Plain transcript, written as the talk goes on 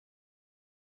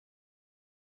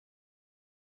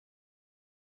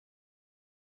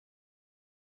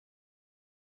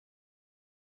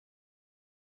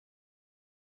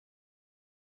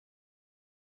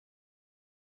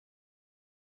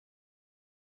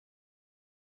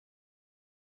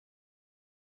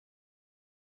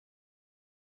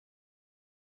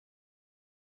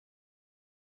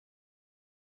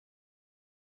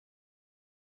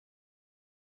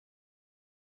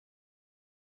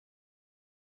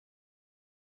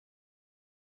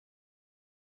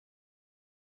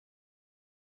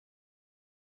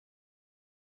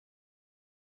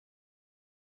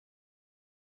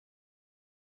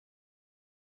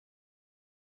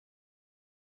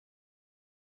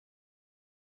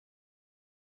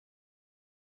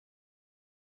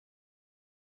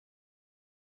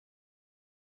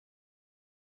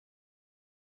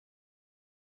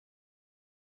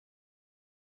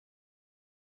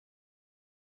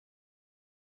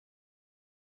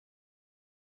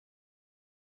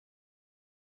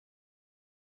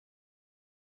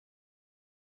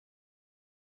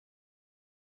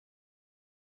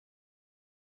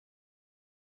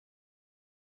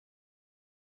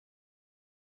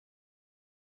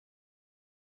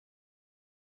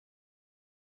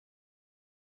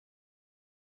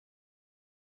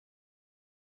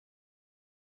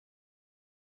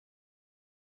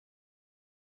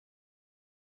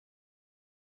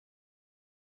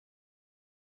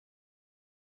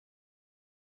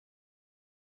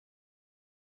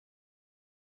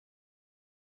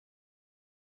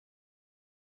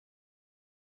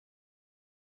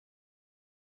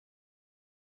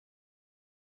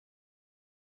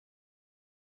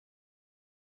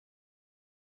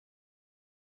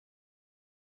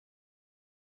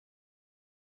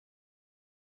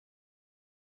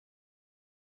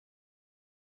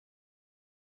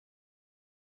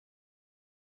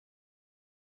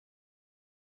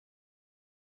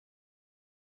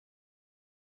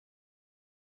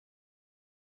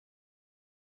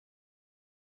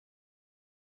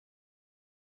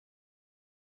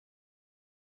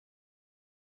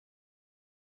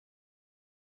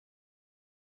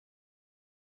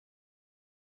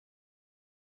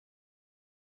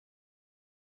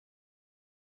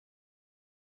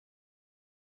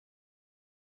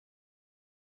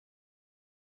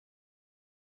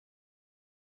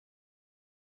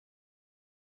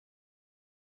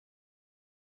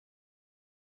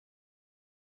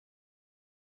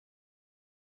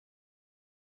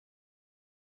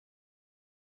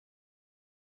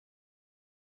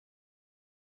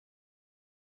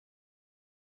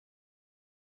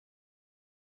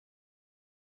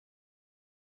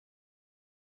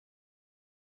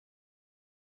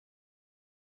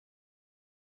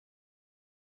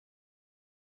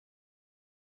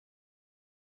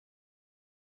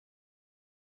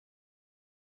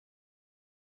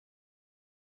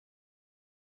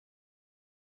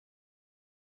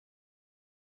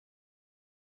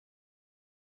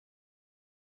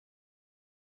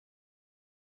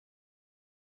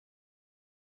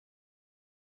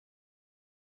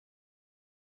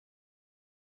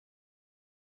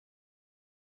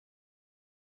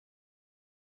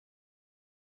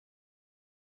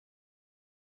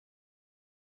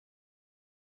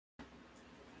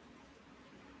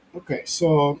Okay,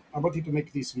 so I wanted to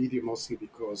make this video mostly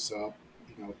because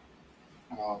you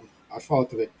know I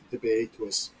thought that the debate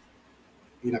was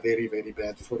in a very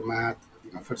bad format.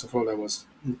 First of all, I was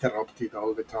interrupted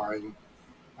all the time.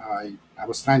 I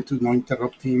was trying to not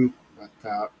interrupt him,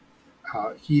 but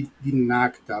he didn't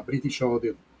act.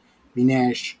 Britishhodl,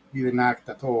 Minesh didn't act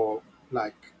at all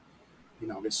like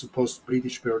the supposed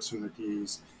British person that he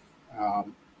is.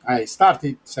 I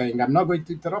started saying I'm not going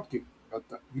to interrupt you, but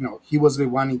he was the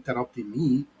one interrupting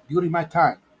me during my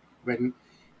time when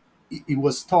it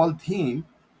was told him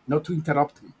not to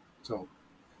interrupt me. So,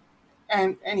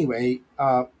 and anyway,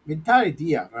 the entire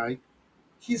idea, right?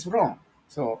 He's wrong.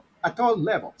 So at all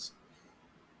levels,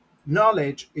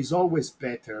 knowledge is always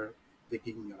better than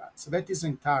ignorance. So that is the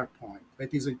entire point.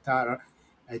 That is the entire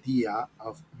idea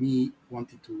of me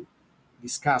wanting to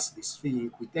discuss this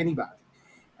thing with anybody.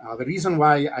 The reason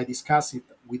why I discuss it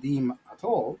with him at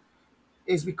all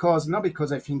is because not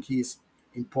because I think he's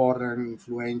important,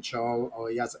 influential, or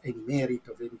he has any merit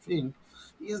of anything.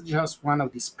 He's just one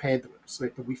of these peddlers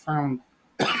that we found.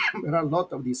 There are a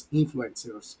lot of these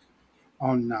influencers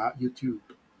on YouTube,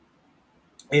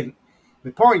 and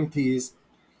the point is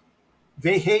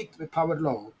they hate the power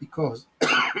law because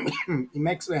it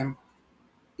makes them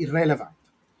irrelevant.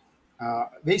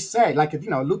 They say, like,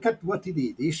 look at what he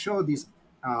did. He showed this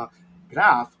uh,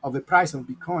 graph of the price of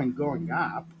Bitcoin going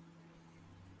up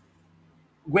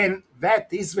when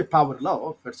that is the power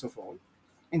law, first of all.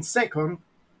 And second,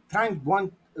 trying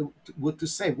to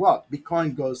say what?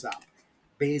 Bitcoin goes up.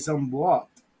 Based on what?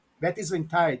 That is the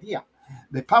entire idea.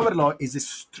 The power law is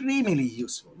extremely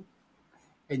useful,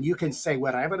 and you can say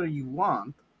whatever you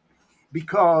want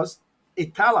because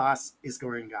it tells us it's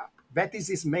going up. That is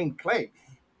his main claim.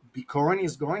 Bitcoin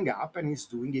is going up and he's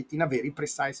doing it in a very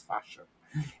precise fashion.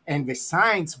 And the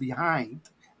science behind,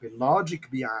 the logic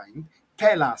behind,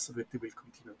 tell us that they will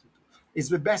continue to do. It's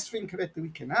the best thing that we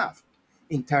can have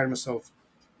in terms of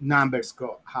numbers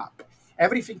go up.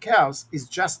 Everything else is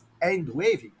just hand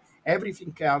waving.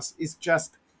 Everything else is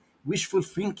just wishful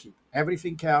thinking.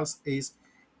 Everything else is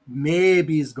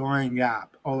maybe is going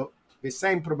up, or the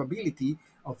same probability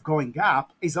of going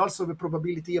up is also the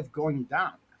probability of going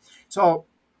down. So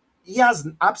he has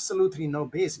absolutely no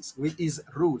basis with his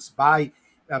rules. Buy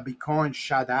Bitcoin,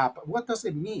 shut up. What does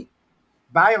it mean?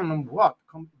 Buy on what?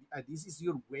 This is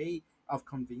your way of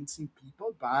convincing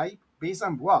people. Buy based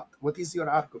on what? What is your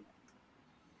argument?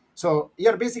 So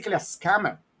you're basically a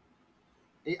scammer.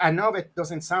 I know that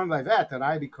doesn't sound like that,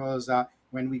 right? Because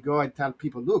when we go and tell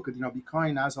people, look,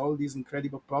 Bitcoin has all these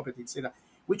incredible properties,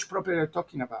 which property are you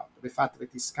talking about? The fact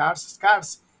that it's scarce?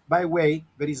 Scarce, by the way,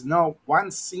 there is no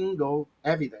one single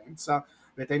evidence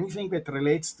that anything that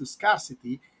relates to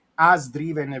scarcity has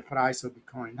driven the price of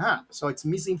Bitcoin up. So it's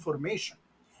misinformation.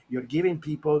 You're giving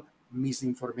people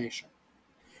misinformation.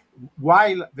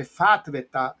 While the fact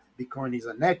that Bitcoin is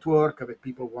a network, that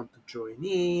people want to join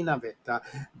in, that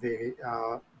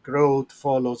the growth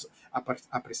follows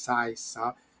a precise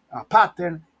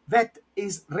pattern, that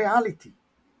is reality.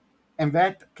 And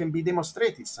that can be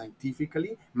demonstrated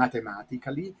scientifically,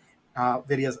 mathematically.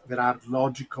 There are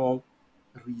logical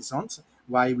reasons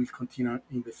why we'll continue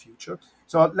in the future.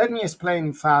 So let me explain,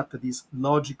 in fact, these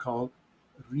logical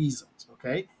reasons,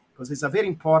 okay? Because it's a very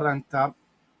important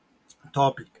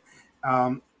topic.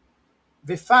 Um,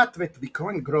 the fact that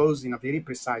Bitcoin grows in a very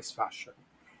precise fashion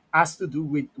has to do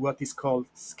with what is called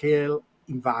scale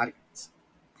invariance.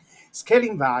 Scale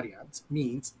invariance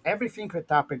means everything that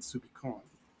happens to Bitcoin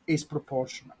is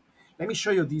proportional. Let me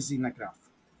show you this in a graph.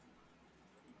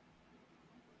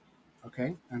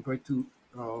 Okay, I'm going to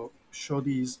show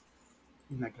this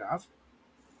in a graph.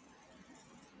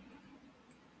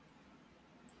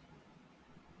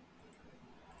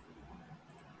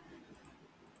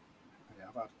 I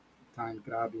have a time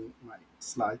grabbing my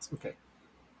slides. Okay,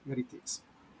 here it is.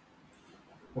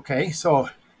 Okay, so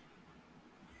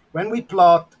when we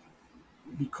plot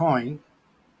Bitcoin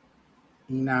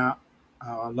in a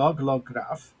log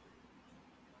graph,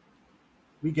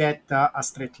 we get a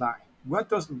straight line. What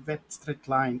does that straight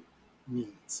line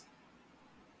means?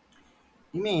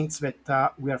 It means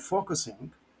that we are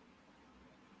focusing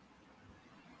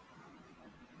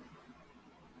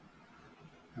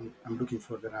I'm looking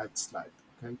for the right slide.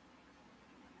 Okay,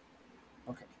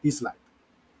 this slide.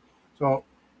 So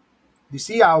you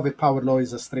see how the power law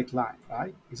is a straight line,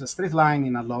 right? It's a straight line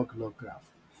in a log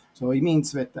graph. So it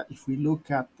means that if we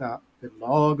look at the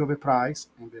log of a price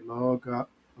and the log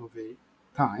of a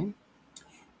time,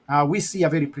 we see a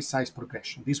very precise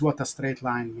progression. This is what a straight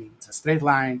line means. A straight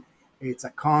line, it's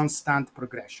a constant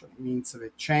progression. It means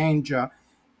the change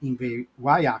in the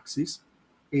y-axis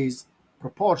is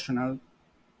proportional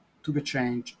to the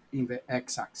change in the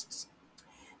x-axis.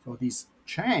 So this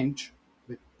change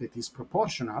that is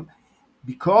proportional,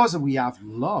 because we have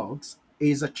logs,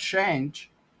 is a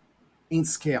change in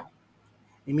scale.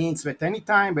 It means that any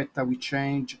time that we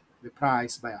change the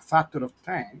price by a factor of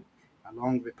 10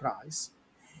 along the price,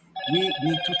 we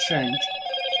need to change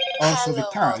also the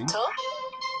Hello, time Moto.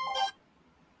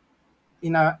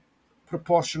 in a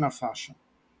proportional fashion.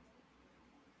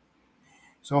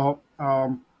 So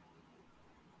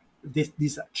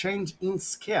this change in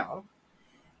scale,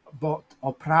 both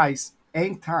of price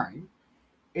and time,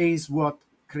 is what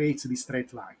creates the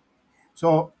straight line.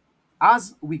 So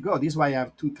as we go, this is why I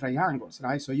have two triangles,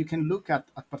 right? So you can look at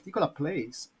a particular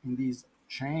place in this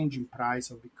change in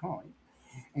price of Bitcoin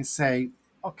and say,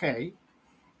 okay,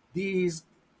 this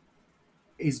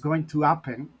is going to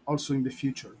happen also in the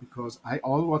future, because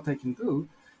all what I can do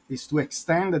is to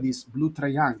extend this blue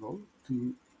triangle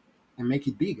to and make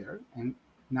it bigger, and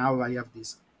now I have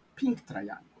this pink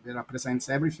triangle that represents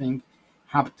everything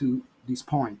up to this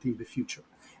point in the future.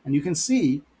 And you can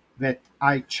see that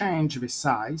I change the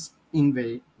size in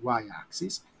the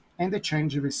y-axis and I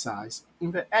change the size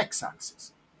in the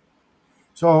x-axis.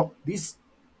 So this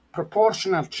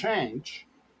proportional change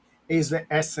is the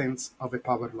essence of a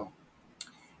power law.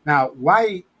 Now,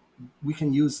 why we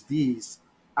can use these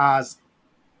as,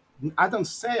 I don't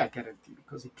say a guarantee,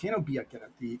 because it cannot be a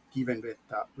guarantee given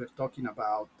that we're talking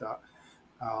about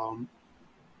um,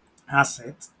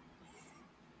 assets,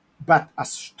 but a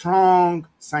strong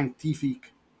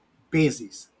scientific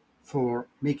basis for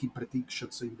making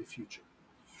predictions in the future.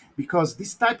 Because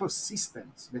this type of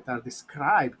systems that are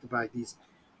described by this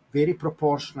very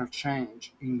proportional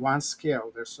change in one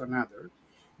scale versus another,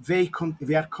 they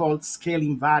are called scale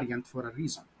invariant for a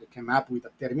reason. They came up with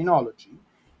a terminology,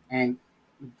 and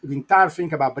the entire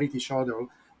thing about Britishhodl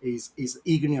is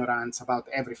ignorance about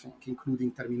everything,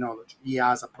 including terminology. He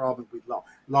has a problem with law.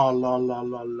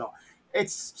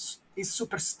 It's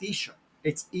superstition.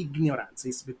 It's ignorance.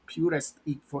 It's the purest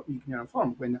for ignorant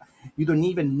form, when you don't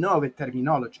even know the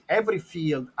terminology. Every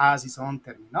field has its own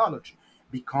terminology.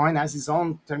 Bitcoin has its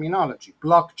own terminology.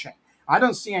 Blockchain. I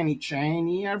don't see any chain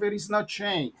here. There is no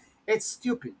chain. It's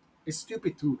stupid. It's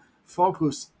stupid to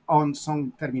focus on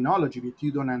some terminology that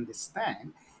you don't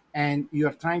understand, and you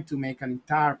are trying to make an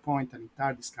entire point, an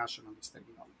entire discussion on this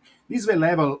terminology. This is the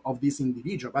level of this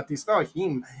individual, but it's not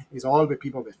him. It's all the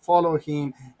people that follow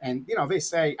him, and they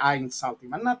say I insult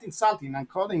him. I'm not insulting. I'm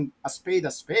calling a spade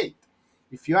a spade.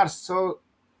 If you are so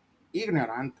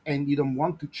ignorant and you don't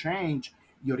want to change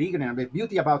your ignorance, the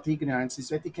beauty about ignorance is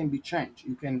that it can be changed.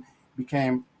 You can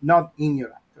become not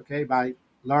ignorant, okay, by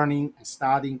learning and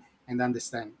studying and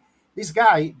understanding. This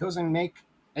guy doesn't make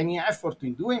any effort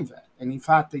in doing that, and in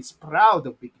fact, he's proud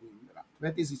of being ignorant.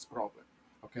 That is his problem.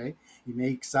 Okay, he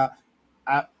makes a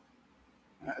a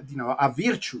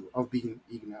virtue of being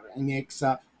ignorant. He makes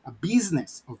a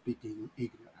business of being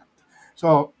ignorant.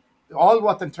 So all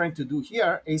what I'm trying to do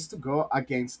here is to go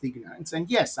against ignorance. And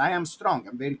yes, I am strong.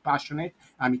 I'm very passionate.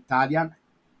 I'm Italian.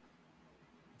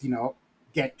 you know,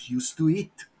 get used to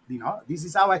it. This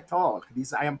is how I talk.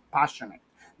 This I am passionate.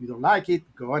 You don't like it,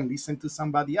 go and listen to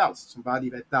somebody else, somebody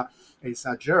that is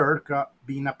a jerk,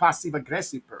 being a passive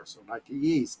aggressive person like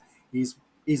he is. He's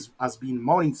has been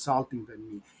more insulting than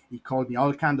me. He called me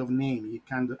all kind of names. He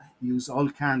can use all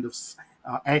kind of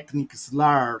ethnic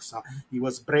slurs. He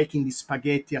was breaking the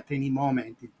spaghetti at any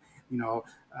moment.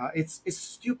 It's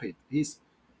stupid. He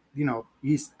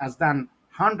has done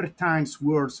 100 times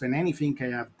worse than anything I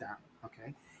have done.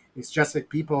 Okay, it's just that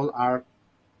people are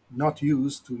not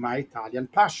used to my Italian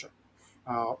passion.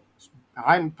 Uh,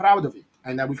 I'm proud of it,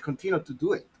 and I will continue to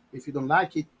do it. If you don't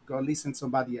like it, go listen to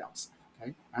somebody else.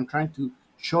 Okay, I'm trying to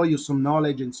show you some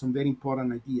knowledge and some very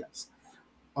important ideas.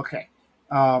 Okay,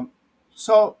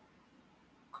 so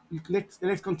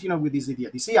let's continue with this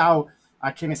idea. You see how I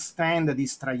can extend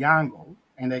this triangle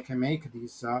and I can make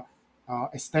this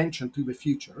extension to the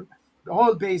future,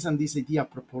 all based on this idea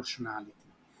of proportionality.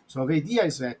 So the idea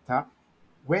is that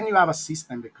when you have a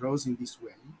system that grows in this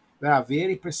way, there are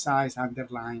very precise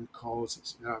underlying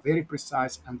causes. There are very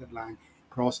precise underlying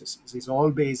processes. It's all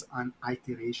based on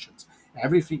iterations.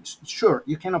 Everything, sure,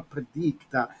 you cannot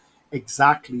predict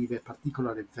exactly the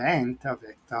particular event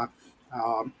that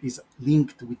is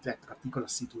linked with that particular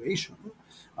situation,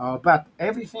 but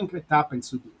everything that happens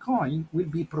to Bitcoin will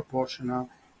be proportional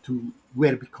to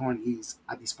where Bitcoin is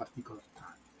at this particular time.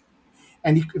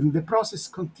 And the process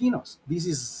continues. This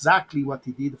is exactly what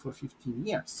he did for 15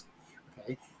 years.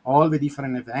 Okay, all the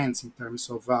different events in terms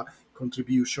of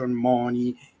contribution,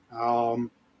 money,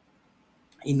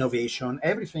 innovation,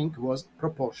 everything was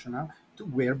proportional to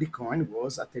where Bitcoin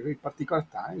was at a very particular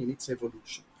time in its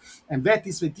evolution. And that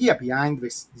is the idea behind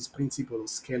this principle of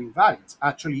scale invariance.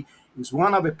 Actually, is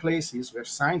one of the places where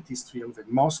scientists feel the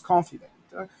most confident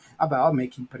about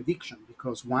making prediction,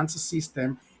 because once a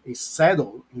system is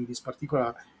settled in this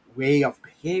particular way of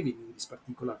behaving, in this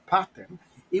particular pattern,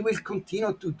 it will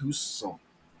continue to do so.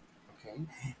 Okay,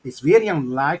 it's very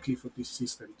unlikely for this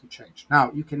system to change.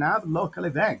 Now, you can have local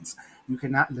events. You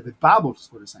can have the bubbles,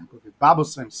 for example. The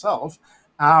bubbles themselves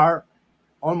are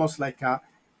almost like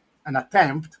an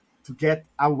attempt to get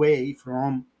away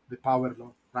from the power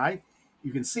law, right?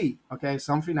 You can see, okay,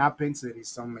 something happens, there is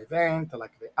some event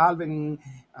like the halvening,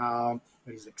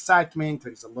 there is excitement,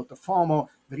 there is a lot of FOMO,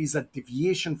 there is a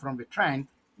deviation from the trend.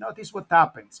 Notice what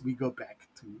happens. We go back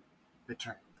to the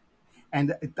trend.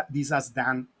 And this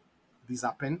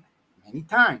happened many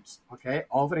times, okay,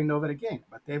 over and over again.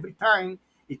 But every time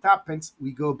it happens,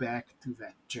 we go back to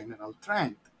that general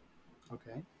trend.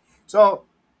 Okay, so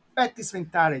that is the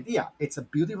entire idea. It's a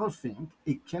beautiful thing.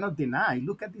 It cannot deny.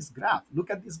 Look at this graph. Look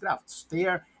at this graph.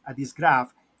 Stare at this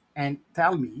graph and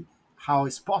tell me how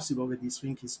it's possible that this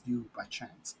thing is due by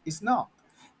chance. It's not.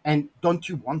 And don't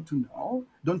you want to know?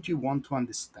 Don't you want to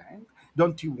understand?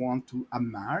 Don't you want to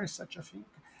admire such a thing?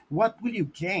 What will you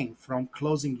gain from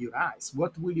closing your eyes?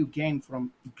 What will you gain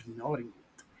from ignoring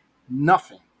it?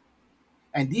 Nothing.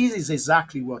 And this is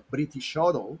exactly what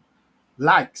Britishhodl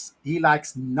likes. He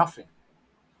likes nothing.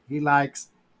 He likes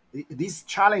this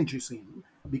challenges him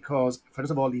because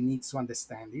first of all he needs to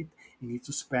understand it. He needs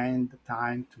to spend the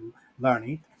time to learn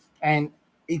it, and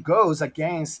it goes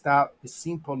against the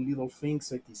simple little things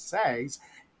that he says,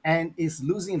 and is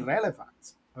losing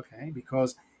relevance. Okay,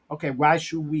 because okay, why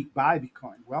should we buy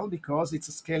Bitcoin? Well, because it's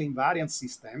a scale invariant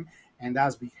system and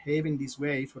has behaved in this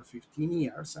way for 15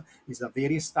 years. It's a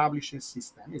very established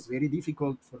system. It's very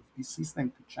difficult for this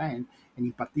system to change, and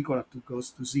in particular to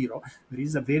goes to zero. There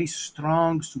is a very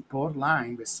strong support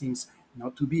line that seems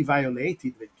not to be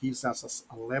violated, that gives us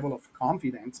a level of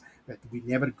confidence that we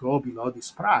never go below this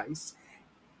price.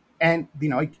 And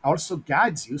it also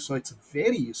guides you, so it's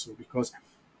very useful because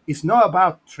it's not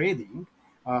about trading.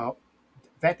 uh,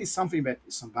 that is something that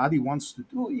somebody wants to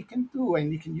do, he can do,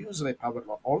 and he can use the power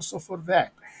law also for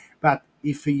that. But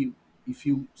if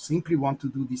you simply want to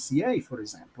do DCA, for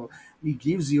example, it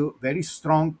gives you very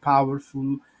strong,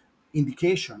 powerful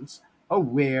indications of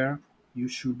where you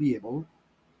should be able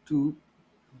to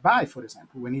buy, for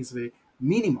example, when it's the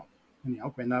minimum,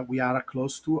 when we are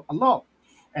close to a low.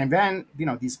 And then,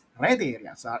 these red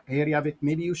areas are areas that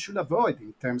maybe you should avoid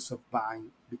in terms of buying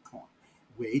Bitcoin.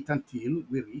 Wait until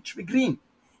we reach the green.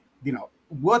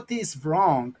 What is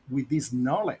wrong with this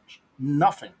knowledge?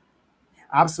 Nothing.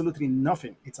 Absolutely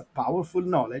nothing. It's a powerful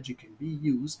knowledge. It can be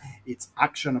used. It's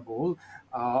actionable,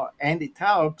 and it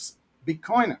helps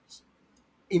Bitcoiners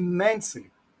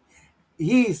immensely.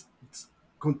 He is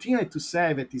continuing to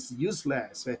say that it's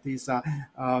useless, that it's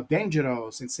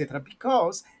dangerous, etc.,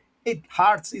 because it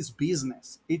hurts his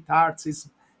business. It hurts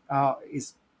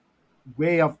his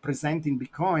way of presenting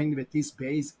Bitcoin, that is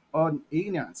based on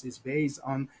ignorance, is based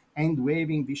on hand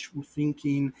waving, wishful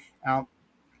thinking, uh,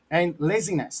 and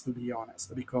laziness, to be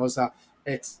honest, because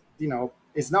it's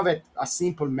not that a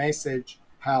simple message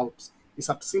helps. It's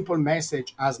a simple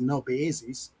message has no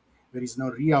basis. There is no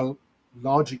real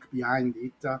logic behind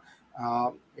it.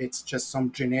 It's just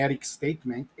some generic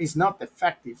statement. It's not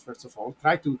effective. First of all,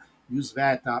 try to use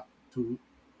that to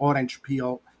orange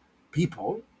peel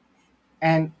people,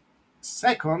 and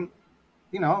second,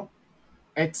 you know,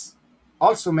 it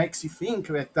also makes you think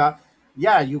that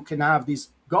yeah, you can have these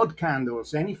god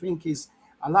candles, anything is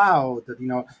allowed.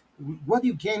 What do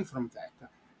you gain from that?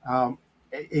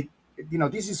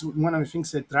 This is one of the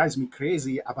things that drives me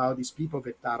crazy about these people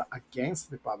that are against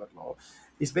the power law.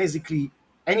 Is basically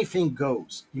anything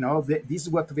goes. This is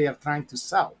what they are trying to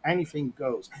sell. Anything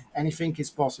goes. Anything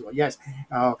is possible. Yes,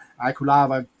 I could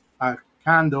have a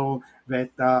candle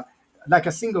that like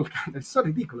a single candle. It's so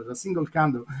ridiculous. A single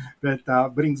candle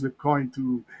that brings the coin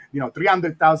to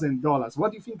 $300,000.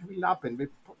 What do you think will happen?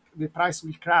 The price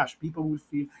will crash. People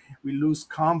will lose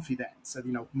confidence.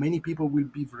 And, many people will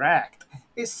be wrecked.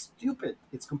 It's stupid.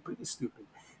 It's completely stupid.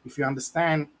 If you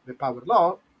understand the power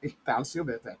law, it tells you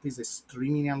that that is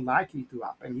extremely unlikely to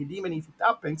happen. And even if it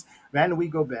happens, then we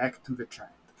go back to the trend.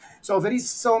 So there is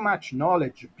so much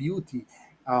knowledge, beauty.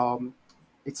 Um,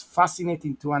 it's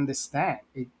fascinating to understand.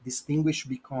 It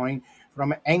distinguishes Bitcoin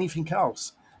from anything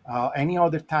else, any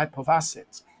other type of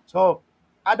assets. So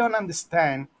I don't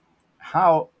understand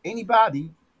how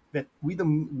anybody that with a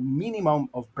minimum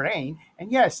of brain,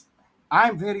 and yes,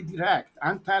 I'm very direct.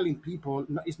 I'm telling people,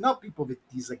 no, it's not people that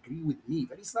disagree with me.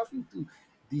 There is nothing to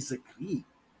disagree.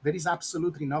 There is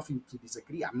absolutely nothing to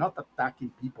disagree. I'm not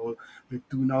attacking people that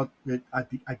do not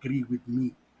agree with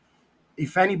me.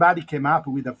 If anybody came up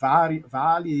with a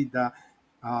valid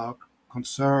uh,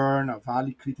 concern, a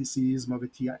valid criticism of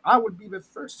it, I would be the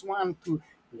first one to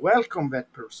welcome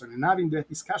that person and having that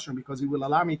discussion because it will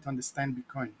allow me to understand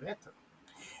Bitcoin better.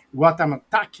 What I'm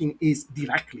attacking is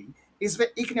directly is the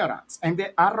ignorance and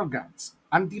the arrogance.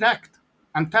 I'm direct.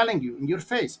 I'm telling you in your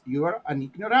face, you're an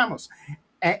ignoramus.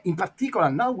 In particular,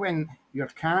 not when you're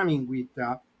coming with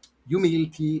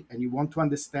humility and you want to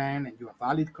understand and you have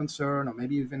valid concern or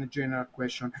maybe even a general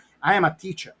question. I am a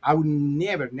teacher. I would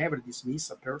never, never dismiss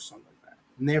a person like that.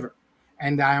 Never.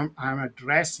 And I'm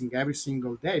addressing every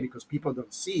single day because people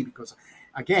don't see, because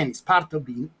again, it's part of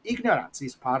being ignorance,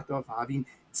 it's part of having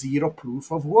zero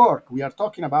proof of work. We are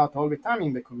talking about all the time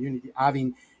in the community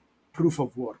having proof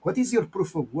of work. What is your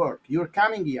proof of work? You're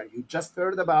coming here, you just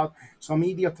heard about some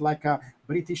idiot like a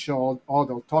Britishhodl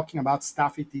talking about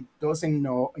stuff it doesn't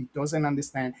know, it doesn't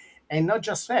understand, and not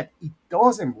just that, it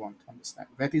doesn't want to understand.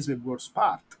 That is the worst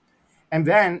part. And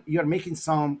then you're making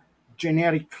some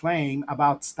generic claim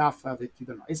about stuff that you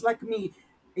don't know. It's like me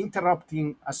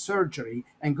interrupting a surgery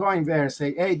and going there and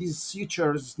say, hey, this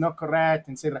suture is not correct,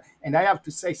 and say that. And I have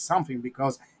to say something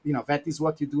because that is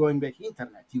what you do on the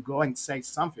internet. You go and say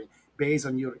something based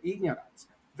on your ignorance.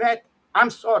 That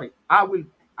I'm sorry,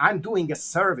 I'm doing a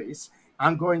service.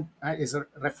 I'm going is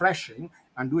refreshing.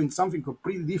 I'm doing something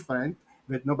completely different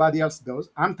that nobody else does.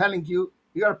 I'm telling you,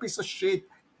 you're a piece of shit,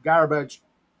 garbage,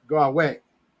 go away.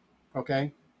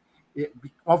 Okay,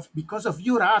 because of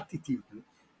your attitude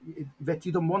that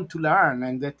you don't want to learn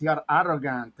and that you are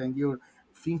arrogant and you're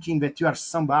thinking that you are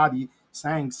somebody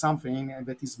saying something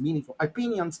that is meaningful.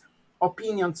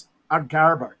 Opinions are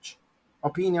garbage.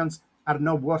 Opinions are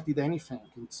not worth anything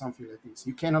in something like this.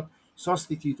 You cannot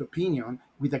substitute opinion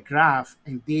with a graph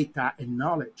and data and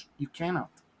knowledge. You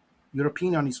cannot. Your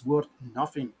opinion is worth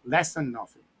nothing, less than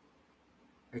nothing.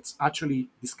 It's actually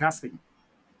disgusting.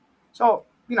 So,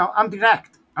 I'm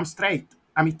direct, I'm straight,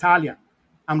 I'm Italian,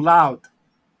 I'm loud,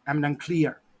 I'm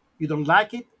unclear. You don't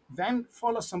like it? Then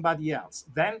follow somebody else.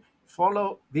 Then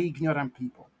follow the ignorant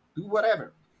people. Do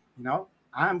whatever.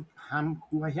 I'm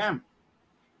who I am.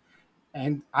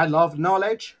 And I love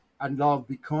knowledge. I love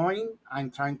Bitcoin.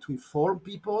 I'm trying to inform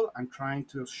people. I'm trying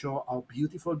to show how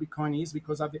beautiful Bitcoin is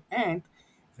because at the end,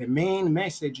 the main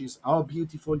message is how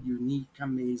beautiful, unique,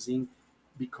 amazing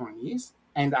Bitcoin is.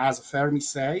 And as Fermi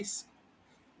says,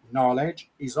 knowledge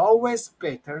is always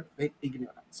better than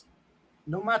ignorance,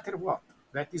 no matter what.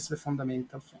 That is the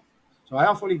fundamental thing. So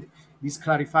hopefully this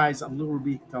clarifies a little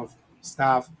bit of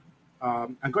stuff.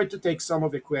 I'm going to take some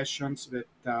of the questions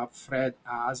that Fred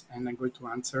has, and I'm going to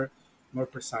answer more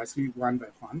precisely one by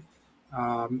one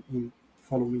in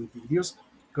following videos,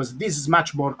 because this is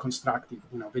much more constructive.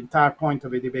 The entire point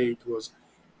of the debate was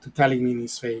to tell him in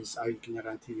his face how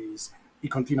ignorant he is. He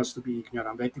continues to be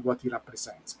ignorant. That is what he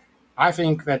represents. I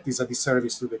think that is a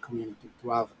disservice to the community to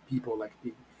have people like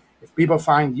him. If people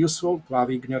find useful to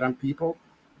have ignorant people,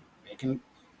 they can.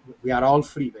 We are all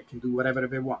free. They can do whatever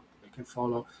they want. They can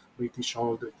follow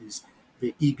Britishhodl, that is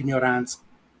the ignorance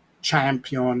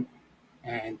champion,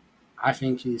 and I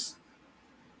think he's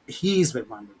the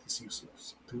one that is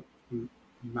useless, in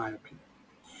my opinion.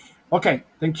 Okay,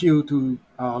 thank you to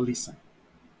listen.